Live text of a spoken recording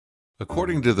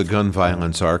According to the Gun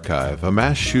Violence Archive, a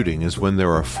mass shooting is when there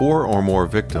are 4 or more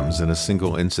victims in a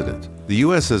single incident. The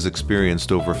U.S. has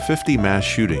experienced over 50 mass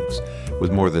shootings,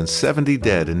 with more than 70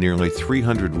 dead and nearly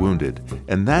 300 wounded,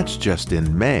 and that's just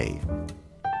in May.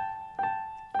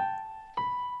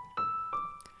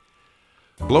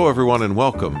 Hello, everyone, and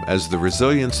welcome as the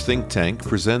Resilience Think Tank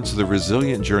presents the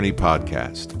Resilient Journey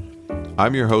podcast.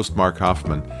 I'm your host, Mark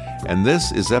Hoffman, and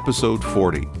this is episode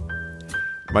 40.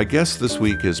 My guest this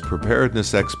week is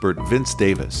preparedness expert Vince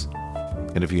Davis.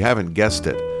 And if you haven't guessed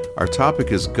it, our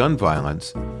topic is gun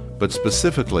violence, but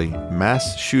specifically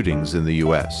mass shootings in the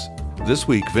U.S. This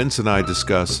week, Vince and I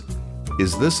discuss,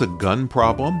 is this a gun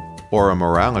problem or a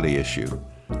morality issue?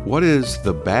 What is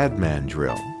the bad man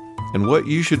drill? And what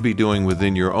you should be doing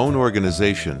within your own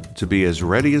organization to be as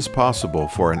ready as possible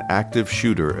for an active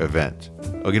shooter event.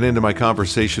 I'll get into my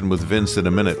conversation with Vince in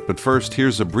a minute, but first,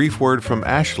 here's a brief word from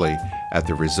Ashley at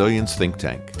the Resilience Think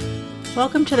Tank.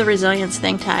 Welcome to the Resilience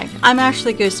Think Tank. I'm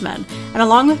Ashley Gooseman, and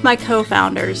along with my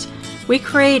co-founders, we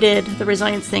created the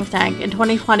Resilience Think Tank in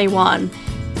 2021,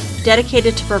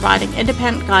 dedicated to providing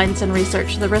independent guidance and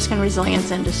research to the risk and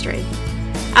resilience industry.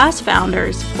 As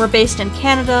founders, we're based in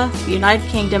Canada, the United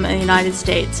Kingdom, and the United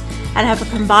States, and have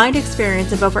a combined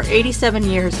experience of over 87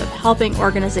 years of helping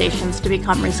organizations to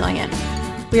become resilient.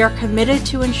 We are committed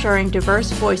to ensuring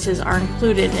diverse voices are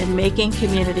included in making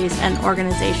communities and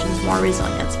organizations more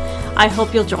resilient. I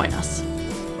hope you'll join us.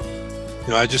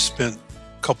 I just spent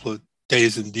a couple of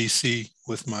days in D.C.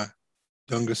 with my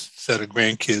youngest set of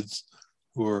grandkids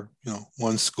who are,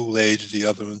 one's school age, the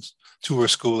other one's 2 are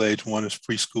school age, one is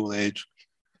preschool age.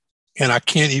 And I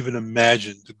can't even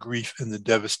imagine the grief and the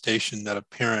devastation that a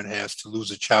parent has to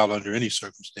lose a child under any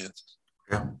circumstances,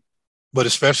 but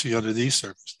especially under these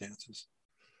circumstances.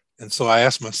 And so I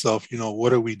asked myself,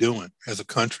 what are we doing as a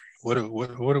country? What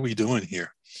are we doing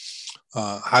here?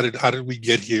 How did we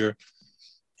get here?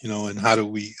 And how do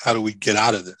we get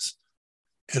out of this?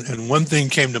 And one thing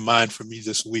came to mind for me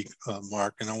this week,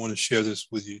 Mark, and I want to share this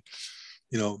with you.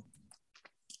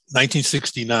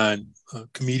 1969,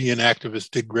 comedian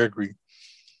activist Dick Gregory,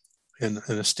 in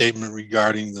a statement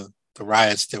regarding the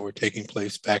riots that were taking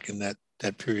place back in that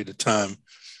period of time,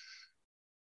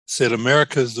 said,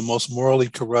 "America is the most morally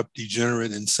corrupt,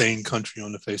 degenerate, insane country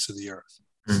on the face of the earth."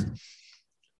 Mm-hmm.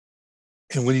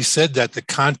 And when he said that, the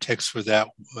context for that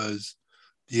was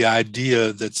the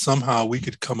idea that somehow we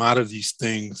could come out of these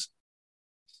things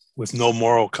with no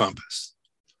moral compass.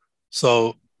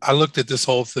 So I looked at this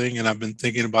whole thing and I've been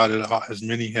thinking about it as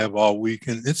many have all week.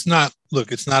 And it's not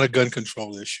a gun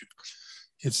control issue.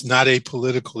 It's not a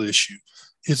political issue.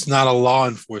 It's not a law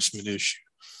enforcement issue.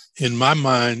 In my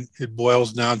mind, it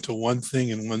boils down to one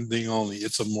thing and one thing only.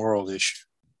 It's a moral issue.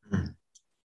 Mm-hmm.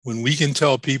 When we can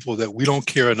tell people that we don't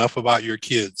care enough about your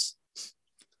kids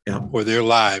or their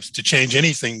lives to change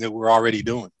anything that we're already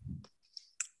doing.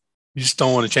 We just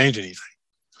don't want to change anything.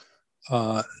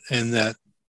 And that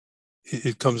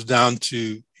it comes down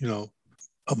to,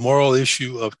 a moral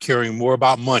issue of caring more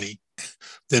about money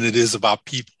than it is about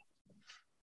people.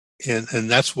 And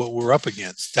that's what we're up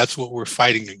against. That's what we're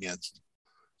fighting against.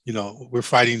 We're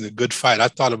fighting the good fight. I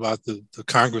thought about the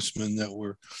congressmen that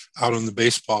were out on the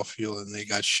baseball field and they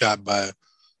got shot by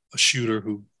a shooter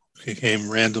who came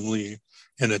randomly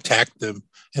and attacked them.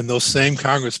 And those same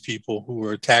Congress people who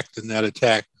were attacked in that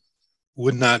attack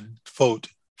would not vote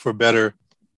for better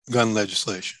gun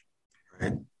legislation.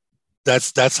 Right.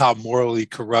 That's how morally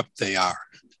corrupt they are.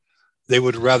 They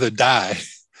would rather die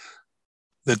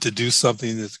than to do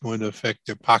something that's going to affect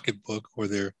their pocketbook or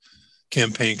their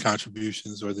campaign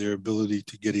contributions or their ability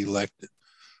to get elected.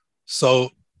 So,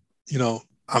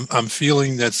 I'm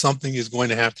feeling that something is going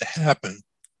to have to happen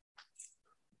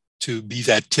to be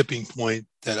that tipping point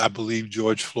that I believe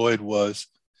George Floyd was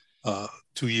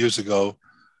 2 years ago,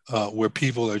 where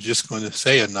people are just going to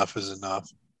say enough is enough.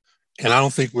 And I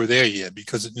don't think we're there yet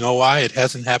because you know why? It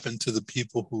hasn't happened to the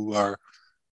people who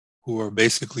are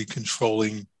basically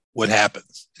controlling what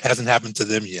happens. It hasn't happened to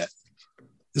them yet.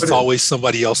 It's always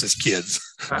somebody else's kids.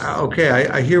 Okay,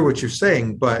 I hear what you're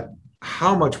saying, but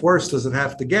how much worse does it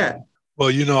have to get?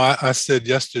 Well, I said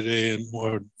yesterday and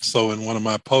more so in one of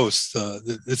my posts,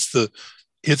 it's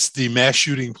the mass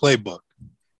shooting playbook.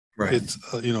 Right. It's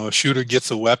a shooter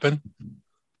gets a weapon.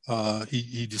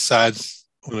 He decides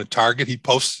on a target. He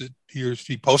posted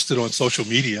on social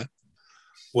media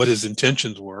what his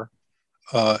intentions were.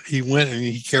 He went and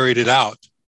he carried it out.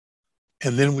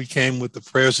 And then we came with the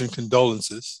prayers and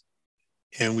condolences.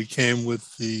 And we came with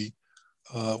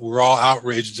we're all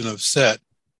outraged and upset.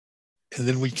 And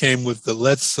then we came with the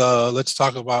let's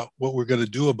talk about what we're going to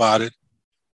do about it.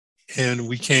 And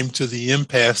we came to the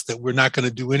impasse that we're not going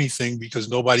to do anything because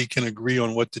nobody can agree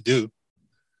on what to do.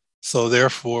 So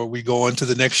therefore, we go on to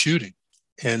the next shooting.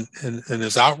 And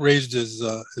as outraged as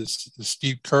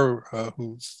Steve Kerr,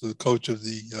 who's the coach of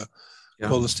the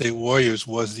Golden State Warriors,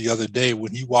 was the other day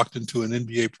when he walked into an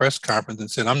NBA press conference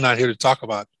and said, "I'm not here to talk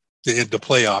about the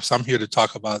playoffs. I'm here to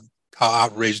talk about how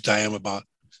outraged I am about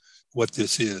what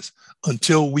this is."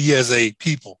 Until we as a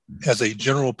people, as a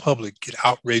general public, get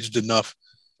outraged enough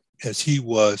as he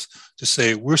was to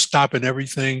say, we're stopping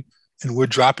everything and we're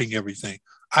dropping everything.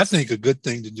 I think a good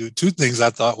thing to do, two things I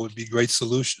thought would be great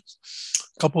solutions.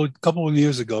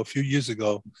 A few years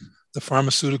ago, the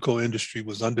pharmaceutical industry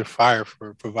was under fire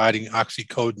for providing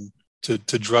oxycodone to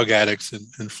drug addicts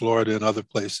in Florida and other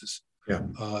places.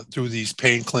 Through these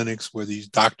pain clinics where these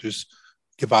doctors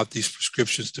give out these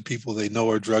prescriptions to people they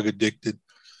know are drug addicted.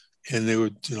 And there were,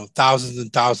 thousands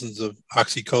and thousands of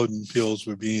oxycodone pills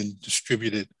were being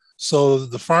distributed. So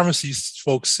the pharmacy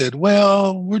folks said,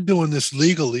 well, we're doing this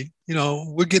legally.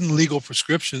 We're getting legal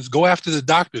prescriptions. Go after the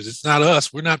doctors. It's not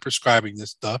us. We're not prescribing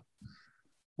this stuff.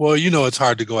 Well, it's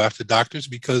hard to go after doctors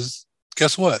because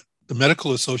guess what? The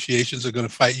medical associations are going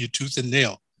to fight you tooth and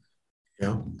nail.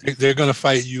 Yeah. They're going to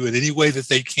fight you in any way that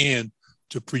they can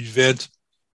to prevent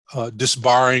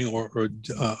disbarring or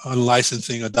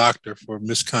unlicensing a doctor for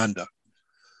misconduct.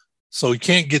 So you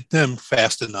can't get them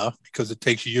fast enough because it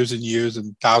takes years and years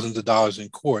and thousands of dollars in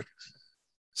court.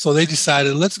 So they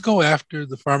decided, let's go after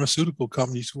the pharmaceutical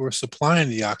companies who are supplying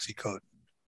the oxycodone.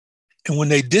 And when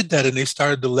they did that and they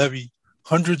started to levy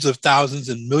hundreds of thousands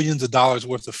and millions of dollars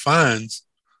worth of fines,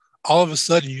 all of a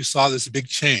sudden you saw this big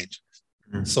change.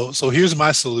 Mm-hmm. So here's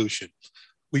my solution.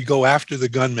 We go after the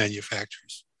gun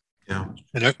manufacturers. Yeah.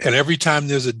 And every time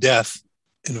there's a death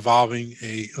involving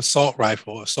a assault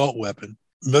rifle, assault weapon,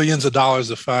 millions of dollars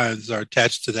of fines are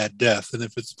attached to that death. And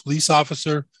if it's a police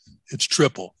officer, it's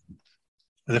triple.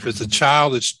 And if it's a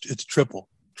child, it's triple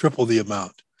the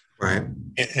amount. Right.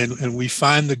 And we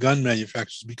find the gun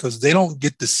manufacturers because they don't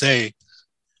get to say,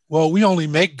 well, we only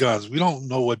make guns. We don't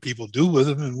know what people do with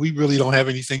them. And we really don't have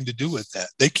anything to do with that.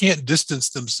 They can't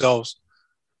distance themselves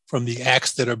from the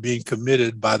acts that are being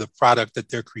committed by the product that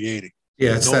they're creating.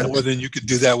 Yeah, it's no more than you could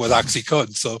do that with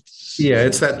oxycodone. So yeah,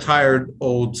 it's that tired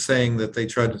old saying that they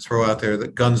tried to throw out there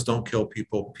that guns don't kill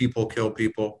people, people kill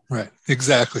people. Right,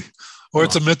 exactly. Or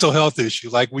it's a mental health issue.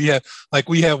 Like we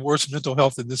have worse mental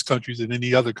health in this country than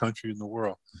any other country in the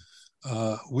world.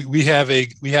 We have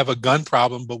a gun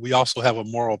problem, but we also have a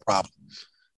moral problem,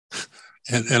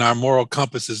 and our moral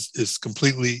compass is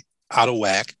completely out of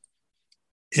whack.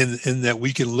 In that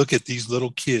we can look at these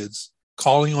little kids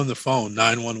calling on the phone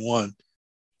 911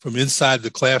 from inside the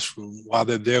classroom while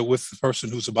they're there with the person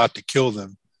who's about to kill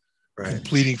them, right, and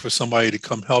pleading for somebody to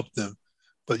come help them.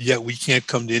 But yet we can't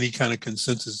come to any kind of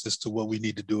consensus as to what we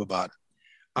need to do about it.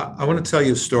 I want to tell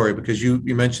you a story because you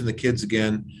mentioned the kids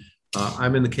again.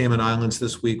 I'm in the Cayman Islands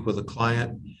this week with a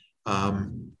client.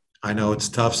 I know it's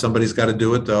tough. Somebody's got to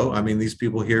do it, though. I mean, these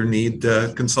people here need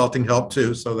consulting help,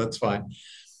 too, so that's fine.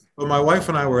 But my wife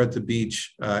and I were at the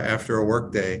beach after a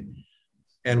work day,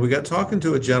 and we got talking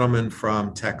to a gentleman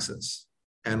from Texas.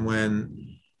 And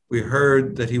when we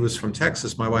heard that he was from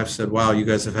Texas, my wife said, wow, you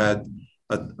guys have had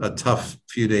a tough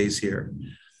few days here.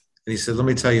 And he said, let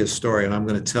me tell you a story, and I'm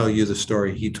going to tell you the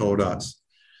story he told us.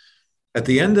 At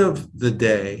the end of the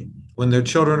day, when their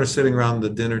children are sitting around the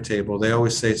dinner table, they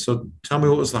always say, so tell me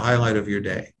what was the highlight of your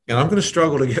day? And I'm going to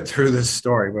struggle to get through this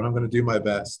story, but I'm going to do my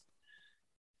best.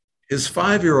 His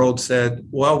 5-year-old said,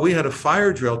 well, we had a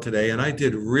fire drill today and I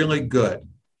did really good,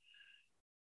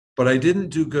 but I didn't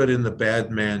do good in the bad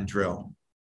man drill.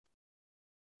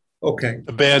 Okay.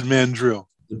 The bad man drill.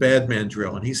 The bad man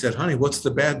drill. And he said, honey, what's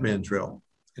the bad man drill?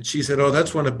 And she said, oh,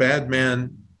 that's when a bad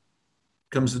man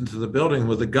comes into the building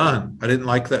with a gun. I didn't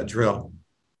like that drill.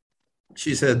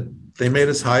 She said, they made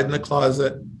us hide in the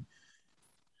closet.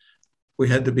 We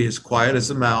had to be as quiet as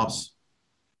a mouse.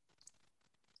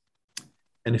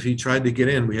 And if he tried to get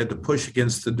in, we had to push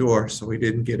against the door so he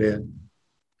didn't get in.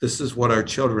 This is what our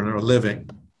children are living.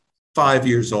 5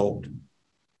 years old.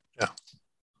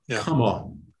 Yeah. Come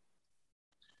on.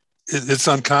 It's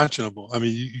unconscionable. I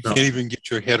mean, you can't even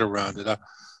get your head around it.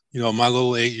 My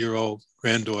little 8-year-old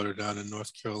granddaughter down in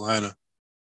North Carolina,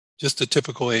 just a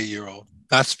typical 8-year-old,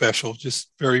 not special,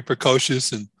 just very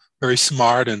precocious and very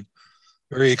smart and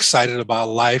very excited about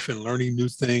life and learning new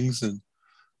things. And,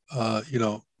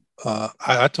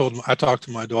 I talked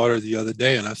to my daughter the other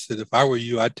day and I said, if I were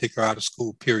you, I'd take her out of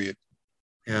school, period.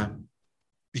 Yeah.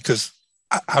 Because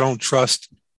I don't trust,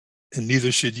 and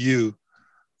neither should you,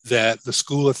 that the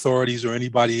school authorities or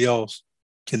anybody else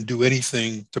can do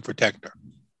anything to protect her.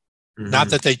 Not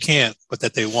that they can't, but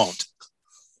that they won't.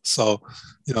 So,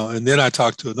 and then I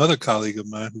talked to another colleague of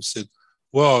mine who said,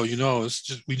 well, it's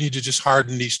just, we need to just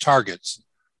harden these targets.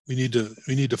 We need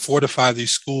to fortify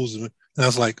these schools. And I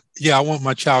was like, yeah, I want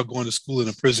my child going to school in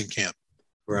a prison camp.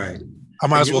 Right. I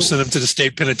might as well send them to the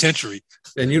state penitentiary.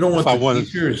 And you don't want the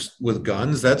teachers with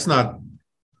guns. That's not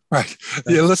right.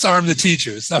 Yeah, let's arm the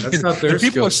teachers. That's not their people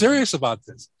skill. are serious about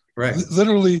this. Right.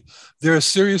 Literally, they're as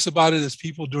serious about it as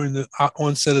people during the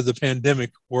onset of the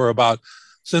pandemic were about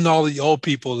send all the old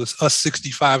people, us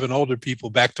 65 and older people,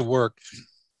 back to work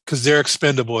because they're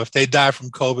expendable. If they die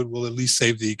from COVID, we'll at least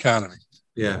save the economy.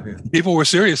 Yeah. People were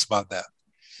serious about that.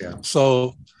 Yeah.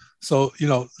 So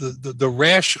the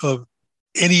rash of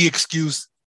any excuse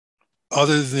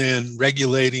other than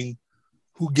regulating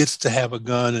who gets to have a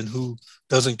gun and who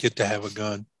doesn't get to have a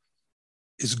gun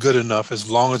is good enough, as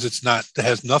long as that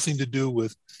has nothing to do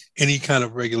with any kind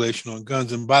of regulation on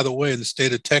guns. And by the way, in the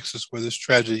state of Texas, where this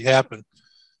tragedy happened,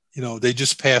 they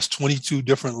just passed 22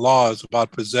 different laws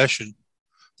about possession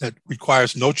that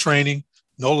requires no training,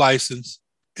 no license,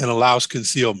 and allows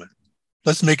concealment.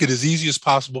 Let's make it as easy as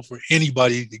possible for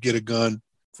anybody to get a gun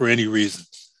for any reason.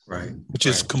 Right. Which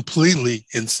is completely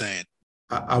insane.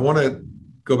 I want to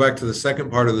go back to the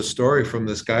second part of the story from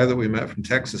this guy that we met from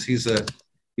Texas. He's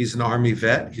an Army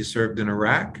vet. He served in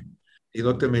Iraq. He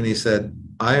looked at me and he said,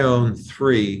 I own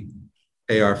 3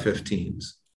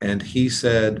 AR-15s. And he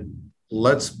said,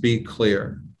 let's be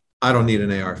clear. I don't need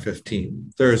an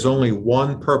AR-15. There is only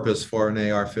one purpose for an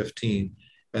AR-15,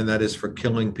 and that is for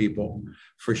killing people,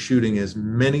 for shooting as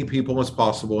many people as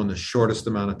possible in the shortest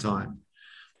amount of time.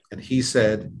 And he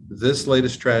said, this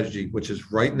latest tragedy, which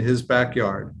is right in his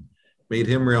backyard, made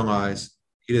him realize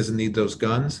he doesn't need those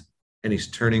guns, and he's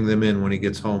turning them in when he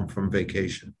gets home from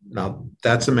vacation. Now,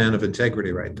 that's a man of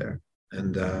integrity right there.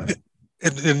 And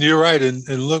you're right. And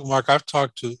look, Mark,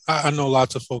 I know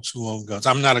lots of folks who own guns.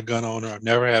 I'm not a gun owner. I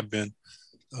never have been.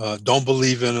 Don't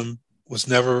believe in them. Was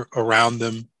never around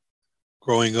them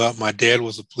growing up. My dad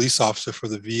was a police officer for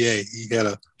the VA. He had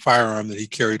a firearm that he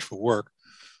carried for work.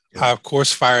 Yeah. I, of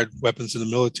course, fired weapons in the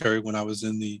military when I was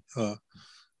in the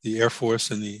Air Force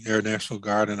and the Air National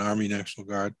Guard and Army National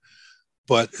Guard.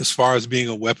 But as far as being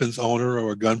a weapons owner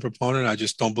or a gun proponent, I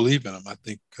just don't believe in them. I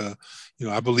think,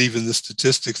 I believe in the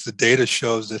statistics. The data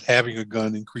shows that having a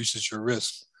gun increases your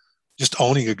risk. Just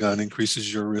owning a gun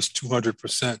increases your risk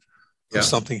 200% of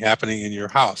something happening in your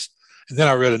house. And then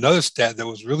I read another stat that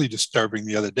was really disturbing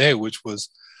the other day, which was,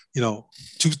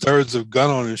 2/3 of gun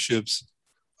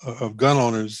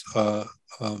owners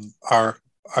are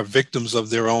victims of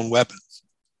their own weapons.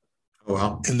 Oh,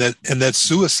 wow. And that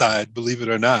suicide, believe it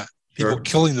or not, people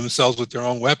killing themselves with their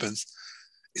own weapons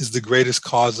is the greatest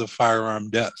cause of firearm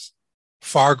deaths.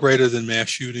 Far greater than mass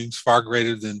shootings, far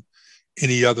greater than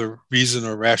any other reason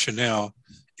or rationale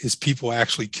is people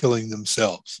actually killing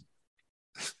themselves.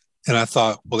 And I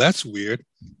thought, well, that's weird.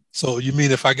 So you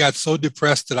mean if I got so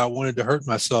depressed that I wanted to hurt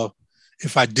myself,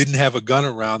 if I didn't have a gun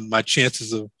around, my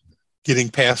chances of getting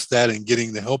past that and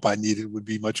getting the help I needed would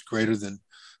be much greater than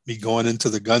me going into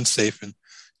the gun safe and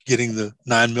getting the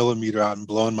 9mm out and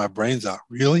blowing my brains out.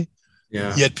 Really?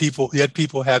 Yeah. Yet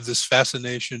people have this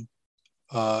fascination.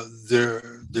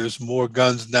 There's more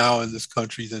guns now in this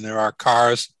country than there are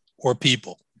cars or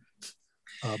people,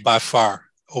 by far.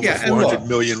 Over 400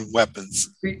 million weapons.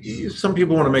 Some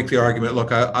people want to make the argument,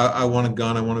 look, I want a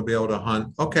gun. I want to be able to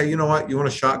hunt. Okay, you know what? You want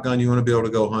a shotgun. You want to be able to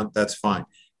go hunt. That's fine.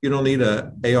 You don't need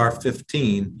a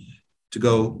AR-15 to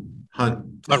go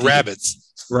hunt. Hunt rabbits.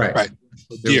 Right.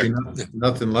 Deer.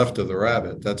 Nothing left of the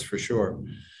rabbit. That's for sure.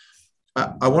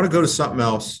 I want to go to something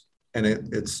else, and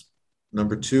it's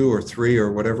number 2 or 3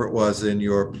 or whatever it was in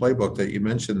your playbook that you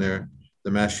mentioned there,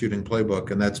 the mass shooting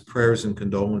playbook, and that's prayers and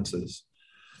condolences.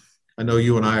 I know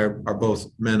you and I are both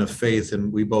men of faith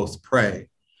and we both pray,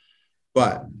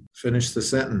 but finish the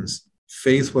sentence.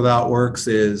 Faith without works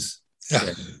is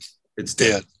dead. It's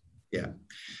dead. Yeah.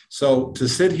 So to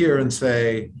sit here and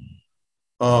say,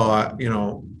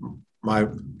 my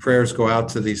prayers go out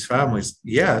to these families.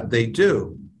 Yeah, they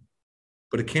do,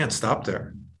 but it can't stop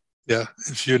there. Yeah.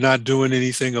 If you're not doing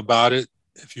anything about it,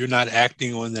 if you're not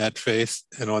acting on that faith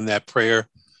and on that prayer,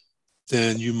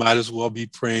 then you might as well be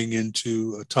praying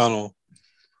into a tunnel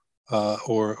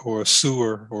or a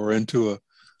sewer or into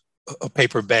a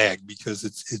paper bag, because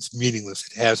it's meaningless.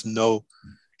 It has no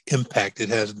impact. It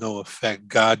has no effect.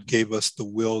 God gave us the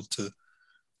will to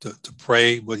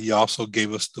pray, but he also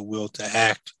gave us the will to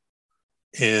act.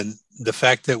 And the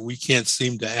fact that we can't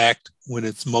seem to act when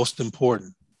it's most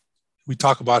important. We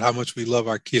talk about how much we love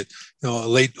our kids. A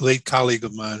late colleague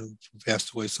of mine who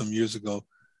passed away some years ago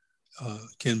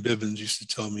Ken Bibbins used to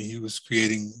tell me he was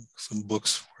creating some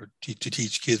books to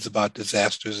teach kids about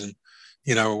disasters, and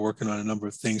he and I were working on a number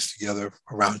of things together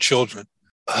around children.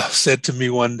 Said to me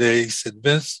one day, he said,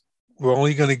 Vince, we're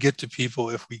only going to get to people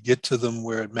if we get to them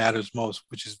where it matters most,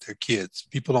 which is their kids.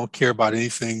 People don't care about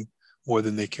anything more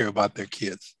than they care about their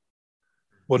kids.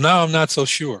 Well, now I'm not so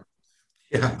sure.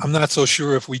 Yeah. I'm not so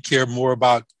sure if we care more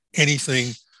about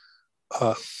anything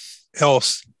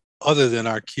else other than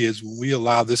our kids when we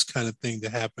allow this kind of thing to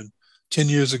happen. 10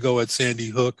 years ago at Sandy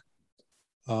Hook,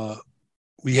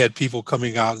 we had people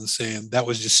coming out and saying that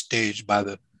was just staged by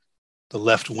the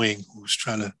left wing who's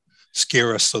trying to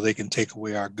scare us so they can take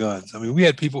away our guns. I mean, we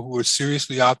had people who were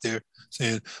seriously out there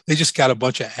saying they just got a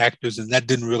bunch of actors and that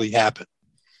didn't really happen.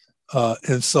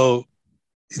 And so,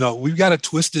 we've got a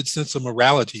twisted sense of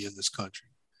morality in this country.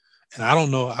 And I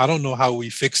don't know how we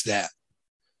fix that.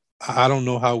 I don't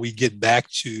know how we get back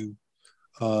to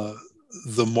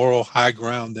the moral high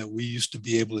ground that we used to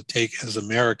be able to take as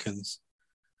Americans.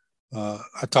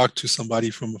 I talked to somebody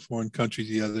from a foreign country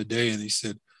the other day, and he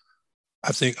said,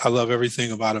 I think I love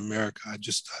everything about America.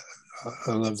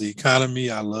 I love the economy.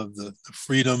 I love the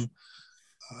freedom.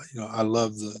 I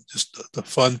love the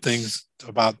fun things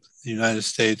about the United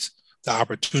States, the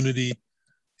opportunity,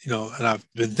 and I've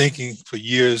been thinking for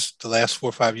years, the last 4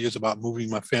 or 5 years, about moving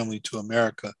my family to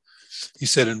America. He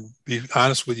said, and be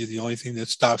honest with you, the only thing that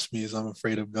stops me is I'm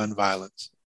afraid of gun violence.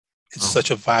 It's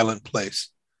such a violent place.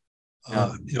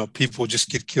 Yeah. People just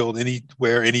get killed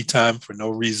anywhere, anytime for no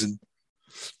reason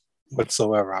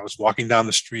whatsoever. I was walking down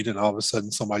the street and all of a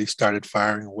sudden somebody started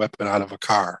firing a weapon out of a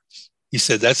car. He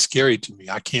said, that's scary to me.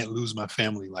 I can't lose my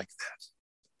family like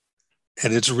that.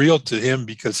 And it's real to him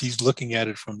because he's looking at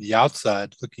it from the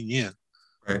outside, looking in.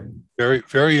 Right. Very,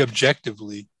 very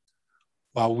objectively,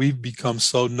 while we've become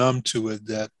so numb to it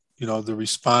that, the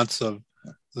response of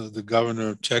the governor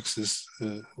of Texas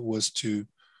was to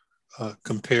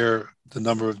compare the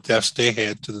number of deaths they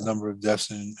had to the number of deaths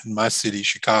in my city,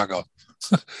 Chicago.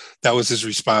 That was his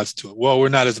response to it. Well, we're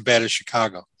not as bad as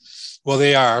Chicago. Well,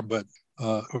 they are, but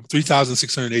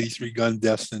 3,683 gun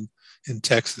deaths in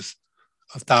Texas,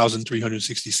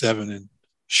 1,367 in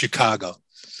Chicago.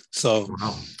 So,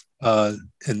 wow.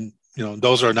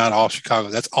 Those are not all Chicago.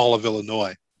 That's all of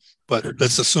Illinois. But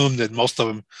let's assume that most of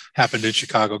them happened in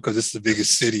Chicago because it's the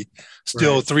biggest city.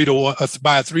 Still, right. 3-1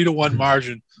 by a 3-1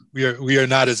 margin, we are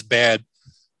not as bad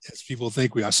as people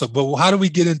think we are. So, but how do we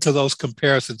get into those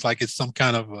comparisons like it's some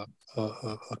kind of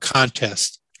a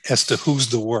contest as to who's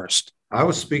the worst? I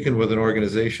was speaking with an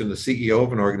organization, the CEO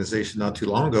of an organization not too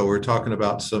long ago. We were talking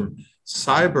about some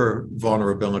cyber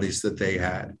vulnerabilities that they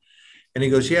had. And he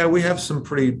goes, yeah, we have some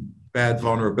pretty bad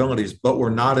vulnerabilities, but we're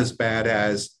not as bad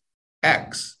as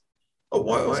X.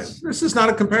 Oh, this is not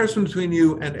a comparison between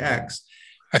you and X.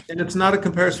 And it's not a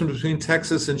comparison between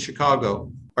Texas and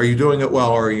Chicago. Are you doing it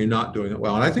well or are you not doing it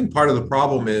well? And I think part of the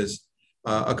problem is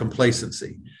a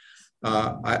complacency.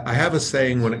 I have a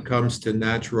saying when it comes to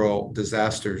natural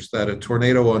disasters that a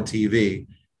tornado on TV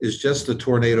is just a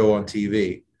tornado on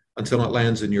TV until it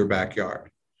lands in your backyard.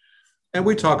 And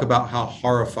we talk about how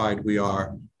horrified we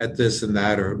are at this and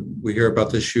that, or we hear about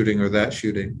this shooting or that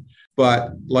shooting.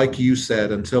 But like you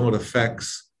said, until it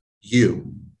affects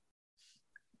you,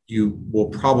 you will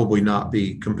probably not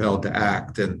be compelled to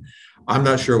act. And I'm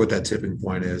not sure what that tipping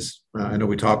point is. I know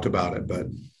we talked about it, but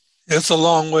it's a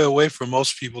long way away for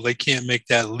most people. They can't make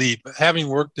that leap. Having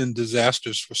worked in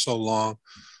disasters for so long,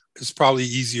 it's probably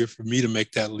easier for me to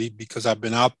make that leap because I've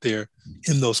been out there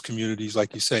in those communities,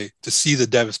 like you say, to see the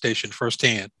devastation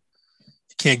firsthand.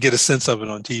 You can't get a sense of it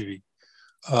on TV.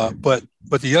 But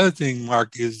the other thing,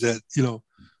 Mark, is that,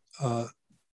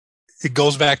 it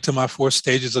goes back to my 4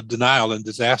 stages of denial in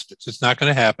disasters. It's not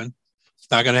going to happen.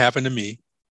 It's not going to happen to me.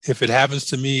 If it happens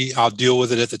to me, I'll deal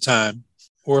with it at the time.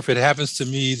 Or if it happens to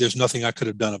me, there's nothing I could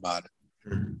have done about it.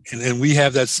 Mm-hmm. And we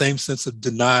have that same sense of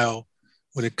denial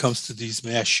when it comes to these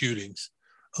mass shootings,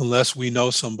 unless we know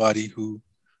somebody who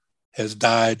has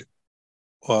died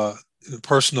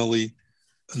personally,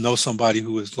 know somebody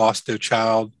who has lost their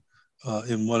child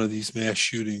in one of these mass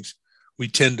shootings. We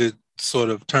tend to sort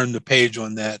of turn the page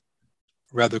on that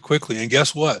rather quickly. And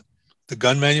guess what? The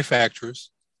gun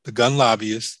manufacturers, the gun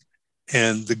lobbyists,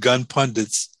 and the gun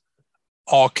pundits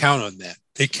all count on that.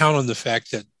 They count on the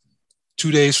fact that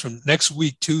 2 days from next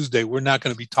week, Tuesday, we're not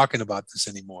going to be talking about this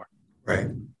anymore. Right.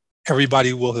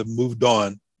 Everybody will have moved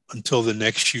on until the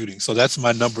next shooting. So that's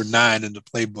my number 9 in the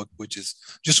playbook, which is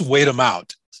just wait them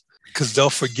out because they'll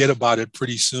forget about it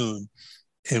pretty soon.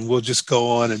 And we'll just go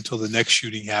on until the next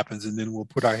shooting happens. And then we'll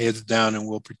put our heads down and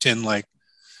we'll pretend like,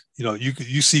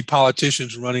 you see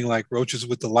politicians running like roaches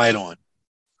with the light on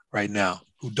right now.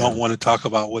 who don't want to talk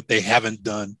about what they haven't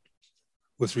done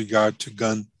with regard to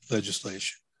gun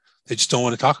legislation. They just don't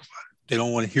want to talk about it. They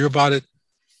don't want to hear about it.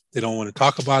 They don't want to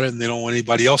talk about it, and they don't want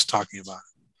anybody else talking about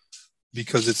it,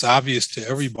 because it's obvious to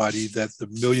everybody that the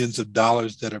millions of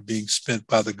dollars that are being spent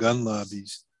by the gun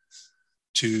lobbies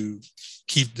to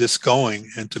keep this going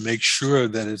and to make sure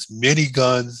that as many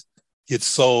guns get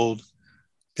sold,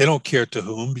 they don't care to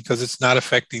whom, because it's not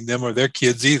affecting them or their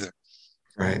kids either.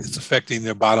 Right. It's affecting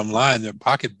their bottom line, their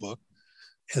pocketbook,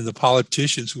 and the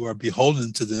politicians who are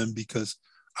beholden to them. Because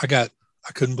I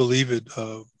couldn't believe it.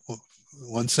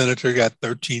 One senator got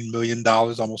 $13 million,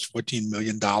 almost $14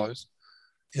 million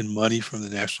in money from the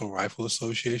National Rifle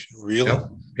Association. Really?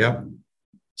 Yep.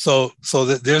 So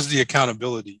that there's the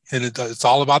accountability, and it's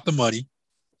all about the money.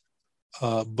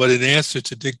 But in answer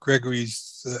to Dick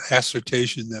Gregory's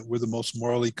assertion that we're the most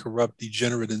morally corrupt,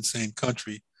 degenerate, insane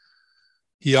country,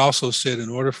 he also said in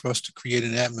order for us to create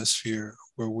an atmosphere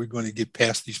where we're going to get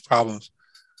past these problems,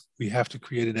 we have to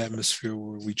create an atmosphere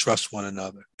where we trust one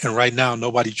another. And right now,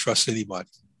 nobody trusts anybody.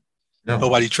 No.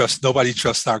 Nobody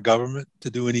trusts our government to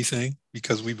do anything,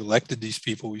 because we've elected these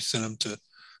people. We sent them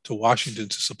to Washington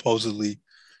to supposedly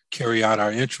carry out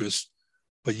our interests,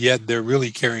 but yet they're really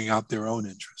carrying out their own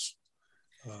interests.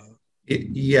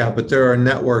 But there are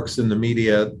networks in the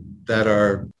media that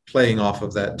are playing off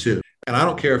of that too. And I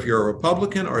don't care if you're a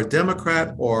Republican or a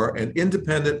Democrat or an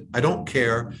independent, I don't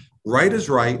care. Right is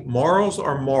right, morals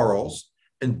are morals,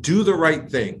 and do the right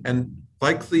thing. And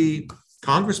like the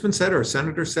congressman said or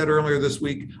senator said earlier this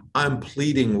week, I'm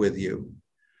pleading with you.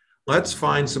 Let's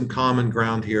find some common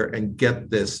ground here and get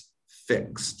this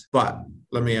fixed. But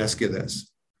let me ask you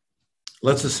this.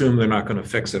 Let's assume they're not going to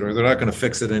fix it, or they're not going to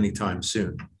fix it anytime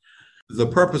soon. The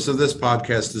purpose of this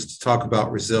podcast is to talk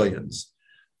about resilience.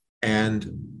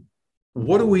 And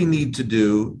what do we need to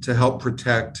do to help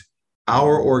protect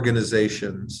our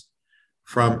organizations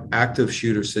from active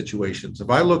shooter situations? If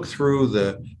I look through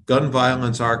the Gun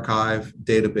Violence Archive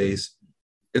database,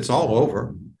 it's all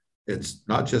over. It's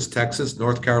not just Texas,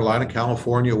 North Carolina,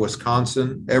 California,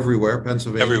 Wisconsin, everywhere,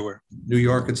 Pennsylvania, Everywhere. New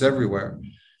York, it's everywhere.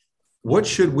 What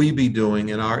should we be doing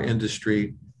in our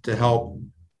industry to help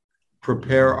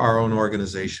prepare our own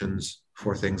organizations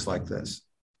for things like this?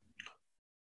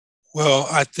 Well,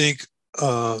 I think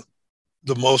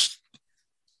the most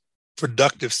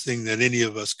productive thing that any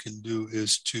of us can do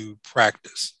is to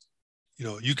practice.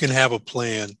 You can have a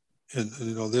plan, and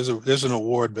there's an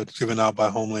award that's given out by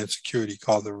Homeland Security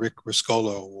called the Rick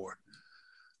Riscola Award,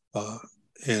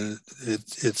 and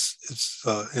it's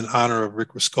in honor of Rick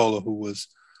Riscola, who was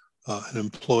an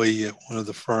employee at one of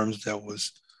the firms that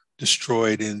was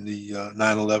destroyed in the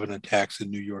 9/11 attacks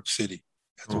in New York City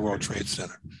at the World Trade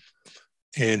Center.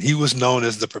 And he was known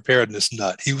as the preparedness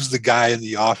nut. He was the guy in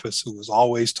the office who was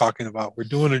always talking about, we're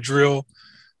doing a drill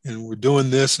and we're doing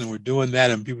this and we're doing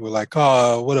that. And people were like,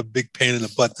 oh, what a big pain in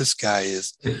the butt this guy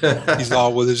is. He's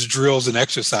all with his drills and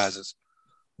exercises.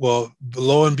 Well,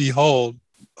 lo and behold,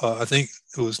 I think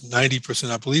it was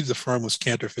 90%. I believe the firm was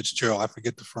Cantor Fitzgerald. I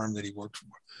forget the firm that he worked for.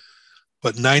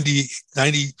 But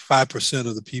 95%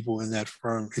 of the people in that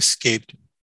firm escaped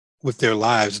with their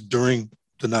lives during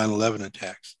the 9/11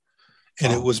 attacks.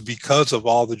 And it was because of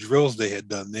all the drills they had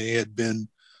done. They had been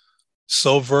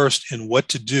so versed in what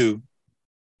to do,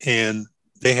 and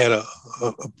they had a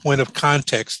point of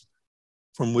context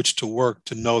from which to work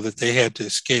to know that they had to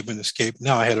escape and escape.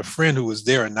 Now, I had a friend who was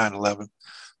there in 9/11,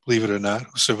 believe it or not,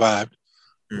 who survived.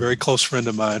 A very close friend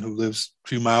of mine who lives a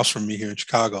few miles from me here in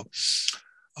Chicago,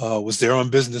 was there on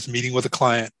business, meeting with a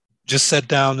client, just sat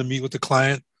down to meet with the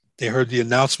client. They heard the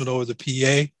announcement over the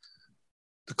PA.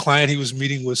 The client he was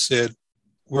meeting with said,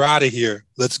 we're out of here.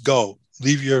 Let's go.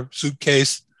 Leave your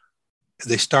suitcase.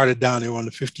 They started down. They were on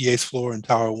the 58th floor in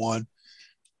Tower 1.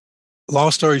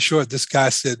 Long story short, this guy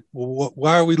said, well,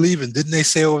 why are we leaving? Didn't they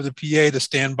say over the PA to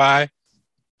stand by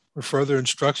for further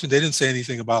instruction? They didn't say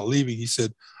anything about leaving. He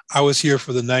said, I was here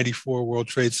for the 94 World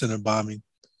Trade Center bombing.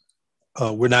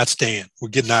 We're not staying. We're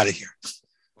getting out of here.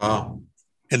 Wow.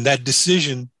 And that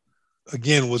decision,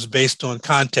 again, was based on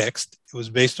context. It was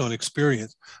based on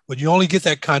experience. But you only get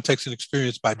that context and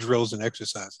experience by drills and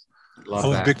exercises.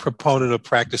 I'm a big proponent of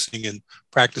practicing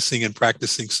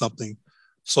something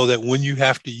so that when you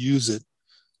have to use it,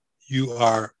 you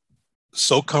are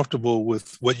so comfortable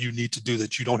with what you need to do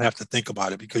that you don't have to think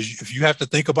about it. Because if you have to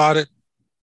think about it,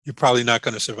 you're probably not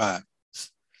going to survive.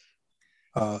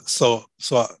 So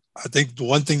I think the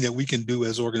one thing that we can do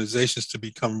as organizations to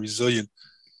become resilient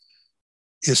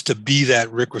is to be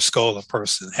that Rick Riscola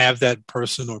person. Have that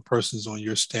person or persons on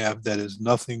your staff that is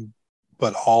nothing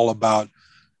but all about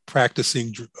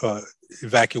practicing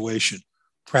evacuation,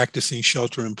 practicing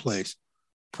shelter in place,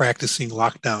 practicing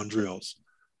lockdown drills,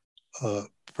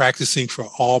 practicing for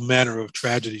all manner of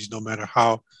tragedies, no matter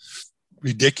how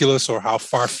ridiculous or how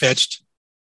far-fetched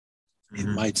it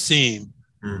might seem,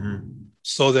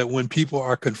 so that when people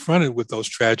are confronted with those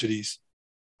tragedies,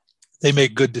 they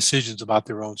make good decisions about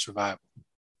their own survival.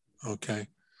 Okay.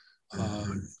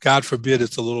 God forbid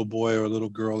it's a little boy or a little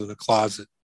girl in a closet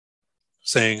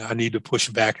saying, I need to push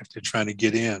back if they're trying to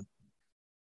get in.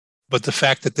 But the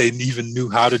fact that they even knew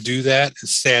how to do that,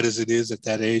 as sad as it is at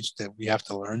that age that we have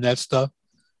to learn that stuff,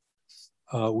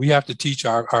 we have to teach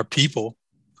our people,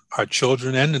 our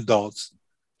children and adults,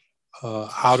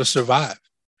 how to survive.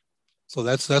 So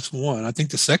that's one. I think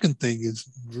the second thing is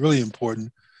really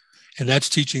important, and that's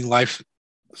teaching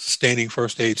life-sustaining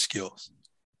first aid skills,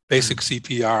 basic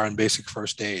CPR and basic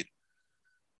first aid,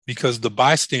 because the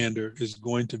bystander is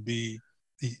going to be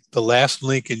the last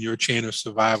link in your chain of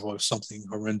survival if something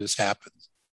horrendous happens.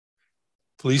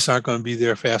 Police aren't going to be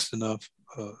there fast enough.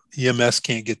 EMS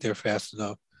can't get there fast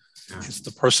enough. It's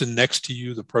the person next to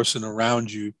you, the person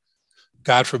around you.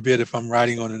 God forbid if I'm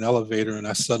riding on an elevator and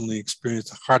I suddenly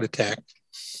experience a heart attack,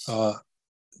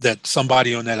 that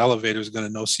somebody on that elevator is going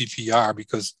to know CPR,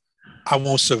 because I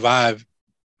won't survive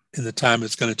in the time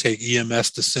it's going to take EMS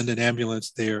to send an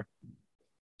ambulance there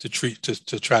to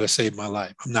try to save my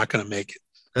life. I'm not going to make it.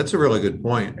 That's a really good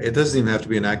point. It doesn't even have to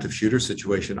be an active shooter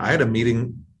situation. I had a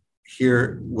meeting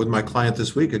here with my client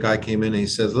this week. A guy came in and he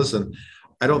says, listen,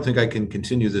 I don't think I can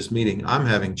continue this meeting. I'm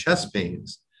having chest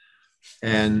pains.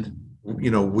 And,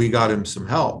 we got him some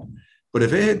help. But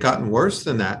if it had gotten worse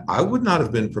than that, I would not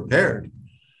have been prepared.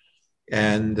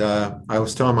 And I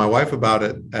was telling my wife about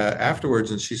it afterwards,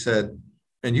 and she said,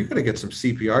 and you got to get some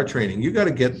CPR training. You got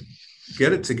to get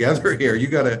it together here. You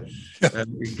got to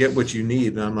get what you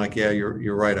need. And I'm like, yeah,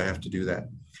 you're right. I have to do that.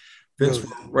 Vince,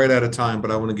 we're right out of time,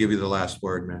 but I want to give you the last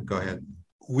word, man. Go ahead.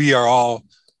 We are all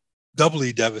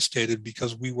doubly devastated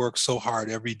because we work so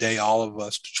hard every day, all of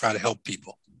us, to try to help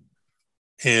people.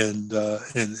 And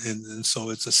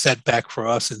so it's a setback for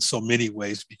us in so many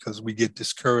ways, because we get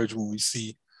discouraged when we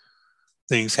see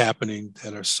things happening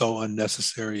that are so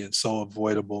unnecessary and so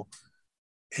avoidable.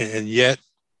 And yet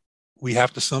we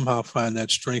have to somehow find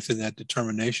that strength and that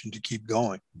determination to keep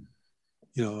going.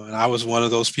 And I was one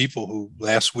of those people who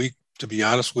last week, to be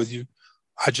honest with you,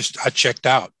 I checked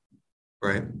out.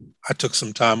 Right. I took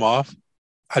some time off.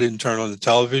 I didn't turn on the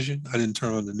television. I didn't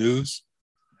turn on the news.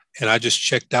 And I just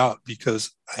checked out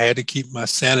because I had to keep my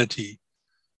sanity,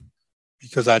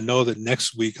 because I know that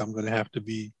next week I'm going to have to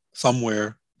be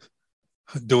somewhere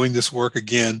doing this work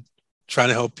again, trying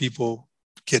to help people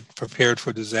get prepared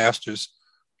for disasters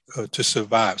to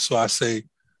survive. So I say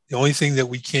the only thing that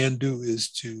we can do is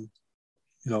to,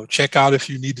 check out if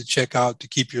you need to check out to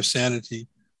keep your sanity.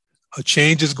 A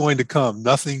change is going to come.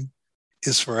 Nothing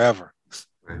is forever.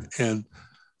 Right. And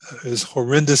as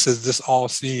horrendous as this all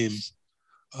seems,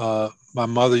 my late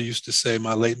mother used to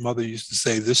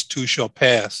say, this too shall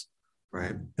pass.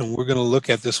 Right. And we're going to look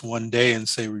at this one day and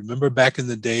say, remember back in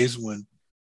the days when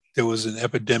there was an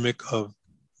epidemic of,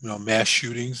 mass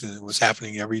shootings, and it was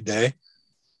happening every day?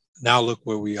 Now look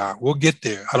where we are. We'll get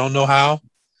there. I don't know how,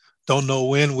 don't know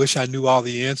when, wish I knew all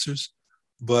the answers,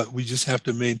 but we just have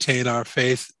to maintain our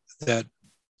faith that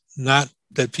not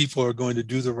that people are going to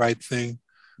do the right thing,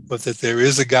 but that there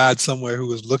is a God somewhere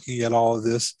who is looking at all of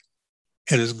this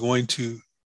and is going to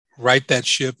right that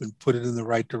ship and put it in the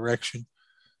right direction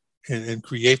and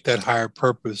create that higher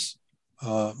purpose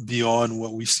beyond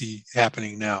what we see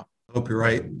happening now. I hope you're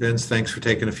right. Vince, thanks for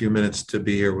taking a few minutes to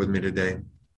be here with me today.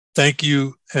 Thank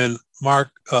you. And Mark,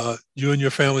 you and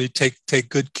your family take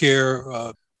good care.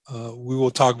 We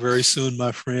will talk very soon,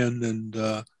 my friend.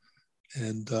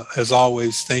 And as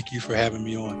always, thank you for having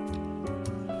me on.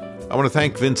 I want to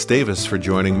thank Vince Davis for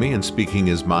joining me and speaking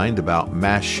his mind about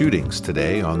mass shootings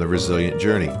today on The Resilient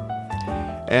Journey.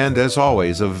 And as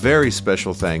always, a very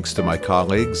special thanks to my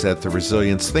colleagues at the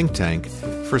Resilience Think Tank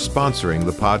for sponsoring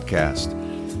the podcast.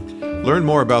 Learn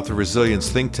more about the Resilience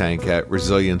Think Tank at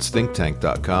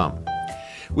resiliencethinktank.com.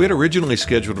 We had originally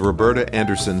scheduled Roberta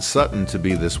Anderson Sutton to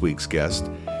be this week's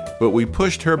guest, but we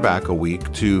pushed her back a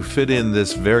week to fit in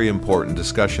this very important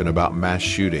discussion about mass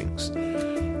shootings.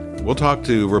 We'll talk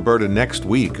to Roberta next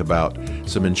week about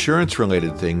some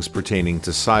insurance-related things pertaining to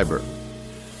cyber.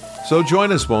 So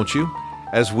join us, won't you,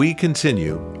 as we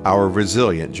continue our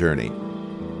resilient journey.